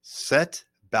Set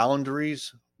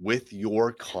boundaries with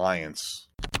your clients.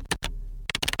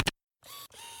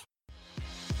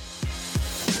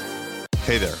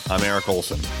 Hey there, I'm Eric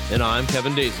Olson. And I'm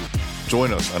Kevin Daisy.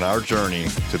 Join us on our journey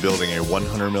to building a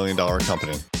 $100 million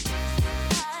company.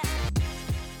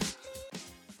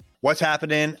 What's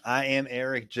happening? I am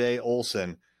Eric J.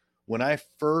 Olson. When I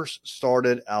first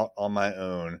started out on my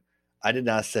own, I did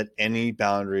not set any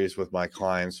boundaries with my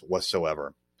clients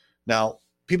whatsoever. Now,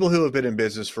 people who have been in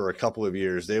business for a couple of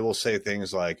years, they will say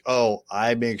things like, oh,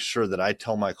 I make sure that I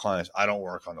tell my clients I don't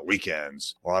work on the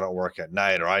weekends, or I don't work at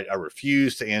night, or I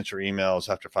refuse to answer emails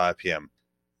after 5 p.m.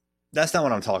 That's not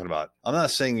what I'm talking about. I'm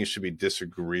not saying you should be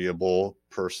disagreeable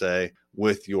per se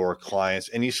with your clients,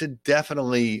 and you should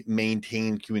definitely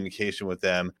maintain communication with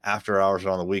them after hours or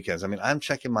on the weekends. I mean, I'm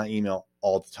checking my email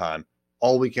all the time,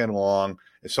 all weekend long.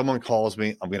 If someone calls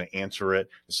me, I'm going to answer it.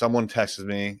 If someone texts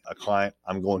me, a client,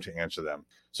 I'm going to answer them.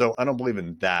 So I don't believe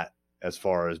in that as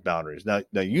far as boundaries. Now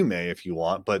you may if you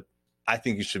want, but I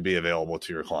think you should be available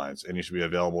to your clients and you should be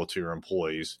available to your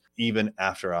employees even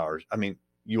after hours. I mean,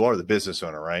 you are the business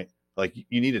owner, right? Like,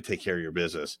 you need to take care of your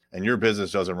business, and your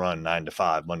business doesn't run 9 to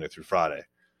 5, Monday through Friday.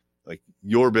 Like,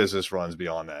 your business runs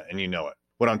beyond that, and you know it.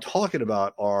 What I'm talking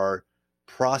about are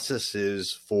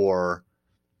processes for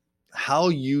how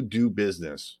you do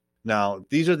business. Now,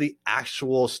 these are the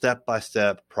actual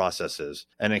step-by-step processes,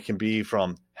 and it can be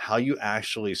from how you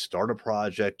actually start a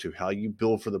project to how you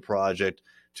build for the project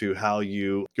to how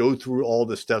you go through all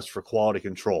the steps for quality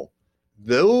control.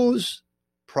 Those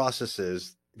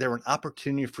processes, they're an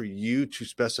opportunity for you to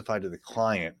specify to the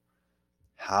client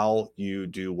how you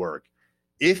do work.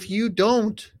 If you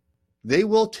don't, they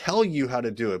will tell you how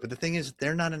to do it. But the thing is,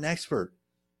 they're not an expert.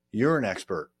 You're an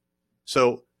expert.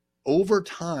 So over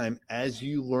time, as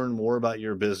you learn more about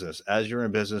your business, as you're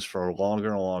in business for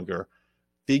longer and longer,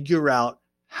 figure out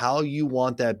how you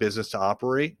want that business to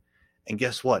operate. And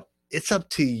guess what? It's up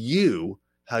to you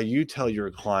how you tell your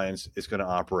clients it's going to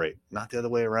operate, not the other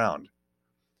way around.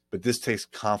 But this takes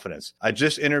confidence. I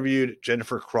just interviewed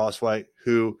Jennifer Crosswhite,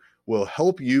 who will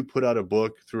help you put out a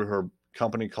book through her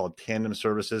company called Tandem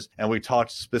Services. And we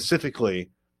talked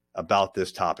specifically about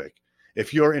this topic.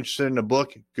 If you're interested in a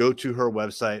book, go to her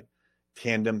website,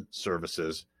 Tandem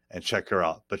Services, and check her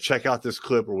out. But check out this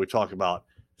clip where we talk about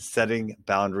setting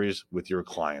boundaries with your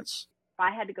clients. If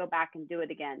I had to go back and do it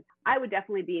again, I would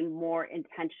definitely be more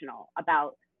intentional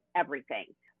about everything.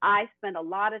 I spend a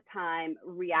lot of time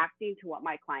reacting to what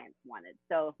my clients wanted.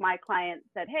 So if my client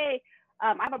said, hey,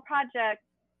 I have a project,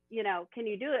 can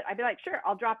you do it? I'd be like, sure,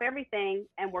 I'll drop everything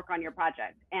and work on your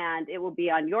project. And it will be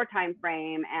on your time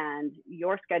frame and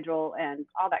your schedule and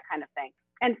all that kind of thing.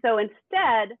 And so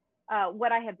instead,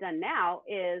 what I have done now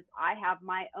is I have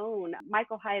my own.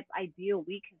 Michael Hyatt's Ideal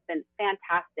Week has been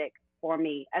fantastic for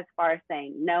me as far as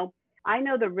saying, no, I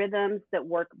know the rhythms that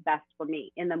work best for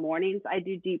me. In the mornings, I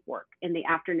do deep work. In the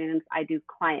afternoons, I do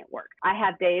client work. I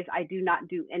have days I do not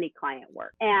do any client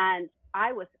work. And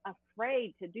I was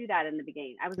afraid to do that in the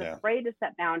beginning. I was afraid to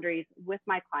set boundaries with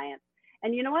my clients.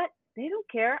 And you know what? They don't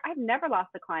care. I've never lost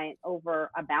a client over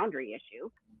a boundary issue.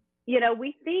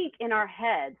 We think in our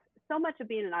heads, so much of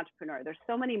being an entrepreneur, there's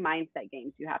so many mindset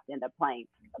games you have to end up playing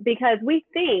because we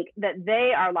think that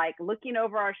they are like looking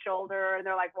over our shoulder and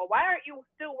they're like, well, why aren't you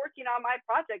still working on my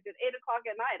project at 8 o'clock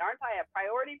at night? Aren't I a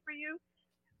priority for you?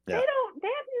 Yeah.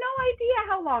 They have no idea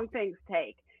how long things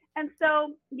take. And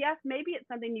so, yes, maybe it's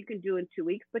something you can do in 2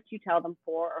 weeks, but you tell them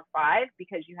 4 or 5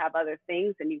 because you have other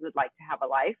things and you would like to have a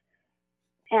life.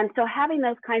 And so having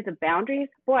those kinds of boundaries,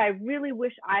 boy, I really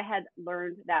wish I had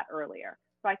learned that earlier.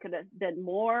 So I could have been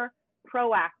more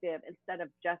proactive instead of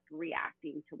just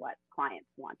reacting to what clients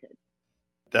wanted.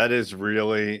 That is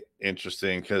really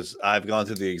interesting because I've gone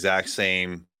through the exact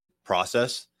same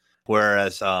process.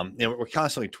 Whereas, we're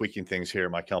constantly tweaking things here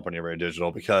at my company, Array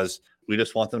Digital, because we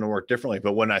just want them to work differently.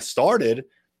 But when I started,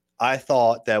 I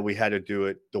thought that we had to do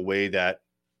it the way that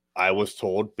I was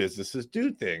told businesses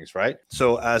do things, right?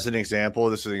 So as an example,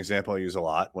 this is an example I use a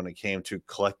lot when it came to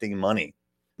collecting money.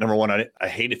 Number one, I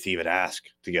hated to even ask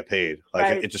to get paid.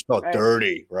 Like it just felt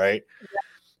dirty, right?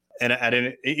 Yeah. And I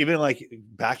didn't even like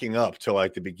backing up to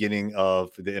like the beginning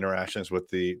of the interactions with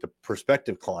the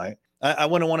prospective client. I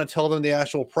wouldn't want to tell them the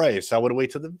actual price. I would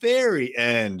wait till the very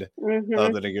end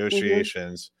of the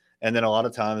negotiations. And then a lot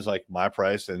of times like my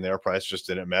price and their price just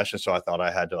didn't mesh. And so I thought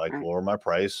I had to like lower my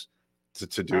price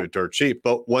to do it dirt cheap.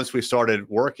 But once we started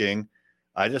working,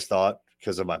 I just thought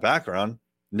because of my background,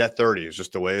 net 30 is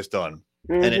just the way it's done.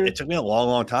 And it took me a long,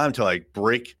 long time to like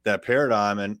break that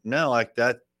paradigm. And no, like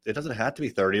that, it doesn't have to be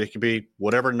 30. It could be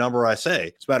whatever number I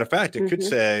say. As a matter of fact, it could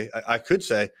say, I could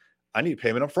say, I need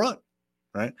payment up front.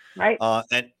 Right.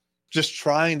 And just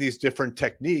trying these different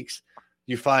techniques,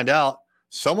 you find out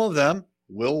some of them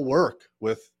will work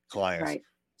with clients. Right.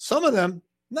 Some of them,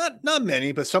 not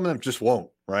many, but some of them just won't,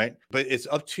 right? But it's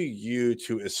up to you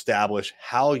to establish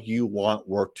how you want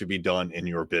work to be done in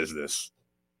your business.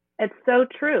 It's so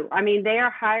true. I mean, they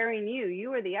are hiring you.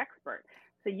 You are the expert.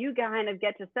 So you kind of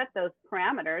get to set those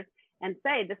parameters and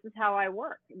say, this is how I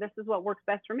work. This is what works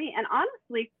best for me. And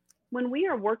honestly, when we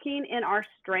are working in our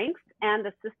strengths and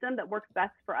the system that works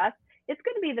best for us, it's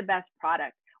going to be the best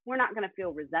product. We're not going to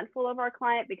feel resentful of our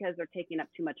client because they're taking up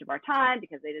too much of our time,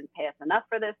 because they didn't pay us enough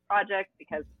for this project,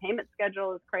 because the payment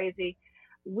schedule is crazy.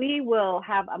 We will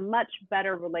have a much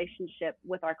better relationship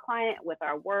with our client, with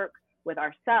our work, with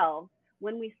ourselves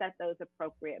when we set those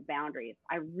appropriate boundaries.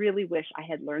 I really wish I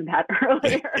had learned that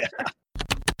earlier.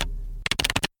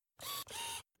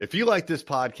 If you like this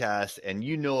podcast and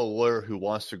you know a lawyer who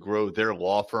wants to grow their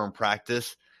law firm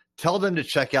practice, tell them to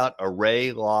check out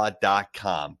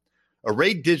ArrayLaw.com.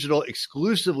 Array Digital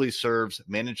exclusively serves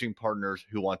managing partners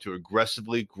who want to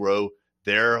aggressively grow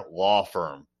their law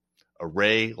firm.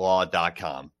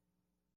 ArrayLaw.com.